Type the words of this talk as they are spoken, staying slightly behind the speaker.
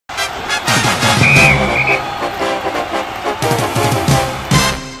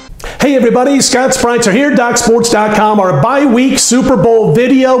Hey everybody, Scott Spreitzer here, DocSports.com. Our bye-week Super Bowl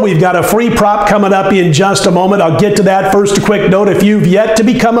video. We've got a free prop coming up in just a moment. I'll get to that. First, a quick note. If you've yet to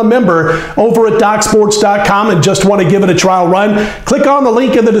become a member over at DocSports.com and just want to give it a trial run, click on the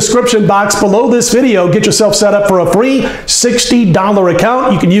link in the description box below this video. Get yourself set up for a free $60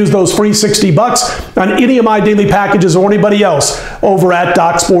 account. You can use those free $60 on any of my daily packages or anybody else over at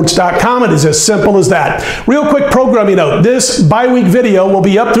DocSports.com. It is as simple as that. Real quick programming note. This bye-week video will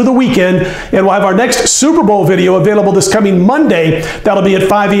be up through the weekend, and we'll have our next Super Bowl video available this coming Monday. That'll be at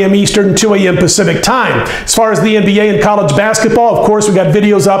 5 a.m. Eastern, 2 a.m. Pacific time. As far as the NBA and college basketball, of course, we got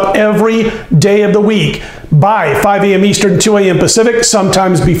videos up every day of the week by 5 a.m. Eastern, 2 a.m. Pacific,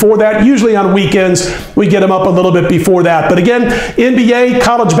 sometimes before that. Usually on weekends, we get them up a little bit before that. But again, NBA,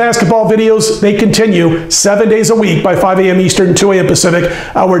 college basketball videos, they continue 7 days a week by 5 a.m. Eastern, 2 a.m. Pacific.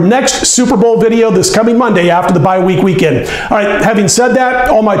 Our next Super Bowl video this coming Monday after the bye week weekend. All right, having said that,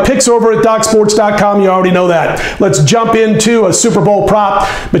 all my picks over at DocSports.com, you already know that. Let's jump into a Super Bowl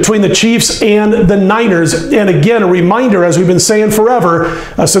prop between the Chiefs and the Niners. And again, a reminder, as we've been saying forever,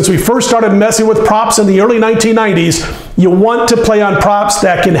 since we first started messing with props in the early 1990s, you want to play on props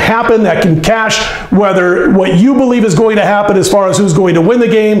that can happen, that can cash, whether what you believe is going to happen as far as who's going to win the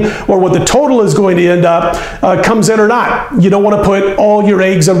game or what the total is going to end up comes in or not. You don't want to put all your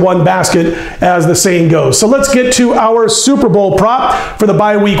eggs in one basket, as the saying goes. So let's get to our Super Bowl prop for the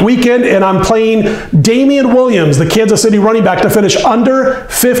bye week weekend, and I'm playing Damian Williams, the Kansas City running back, to finish under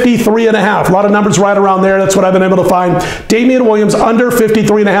 53.5. A lot of numbers right around there. That's what I've been able to find. Damian Williams under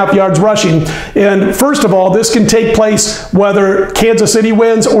 53.5 yards rushing. And first of all, this can take place whether Kansas City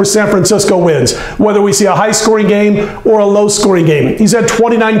wins or San Francisco wins, whether we see a high-scoring game or a low-scoring game. He's had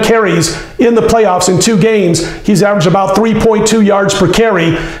 29 carries in the playoffs in 2 games. He's averaged about 3.2 yards per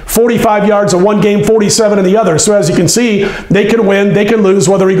carry, 45 yards in one game, 47 in the other. So as you can see, they can win, they can lose,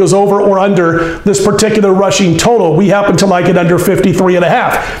 whether he goes over or under this particular rushing total. We happen to like it under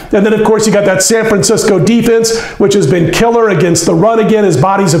 53.5. And then, of course, you got that San Francisco defense, which has been killer against the run again. His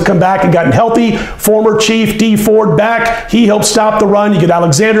bodies have come back and gotten healthy. Former Chief D. Ford back. He helped stop the run. You get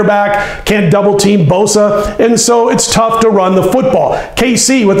Alexander back. Can't double team Bosa. And so it's tough to run the football.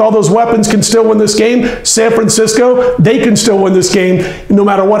 KC, with all those weapons, can still win this game. San Francisco, they can still win this game no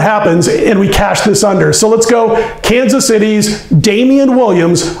matter what happens, and we cash this under. So let's go Kansas City's Damian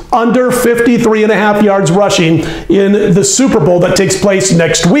Williams under 53.5 yards rushing in the Super Bowl that takes place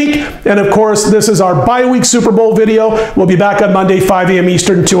next week. And of course, this is our bye week Super Bowl video. We'll be back on Monday, 5 a.m.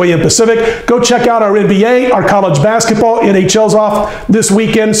 Eastern, 2 a.m. Pacific. Go check out our NBA, our college basketball. NHL's off this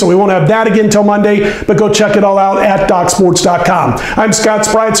weekend, so we won't have that again until Monday, but go check it all out at DocSports.com. I'm Scott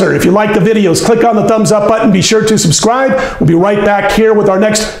Spreitzer. If you like the videos, click on the thumbs up button. Be sure to subscribe. We'll be right back here with our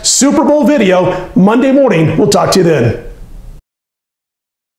next Super Bowl video Monday morning. We'll talk to you then.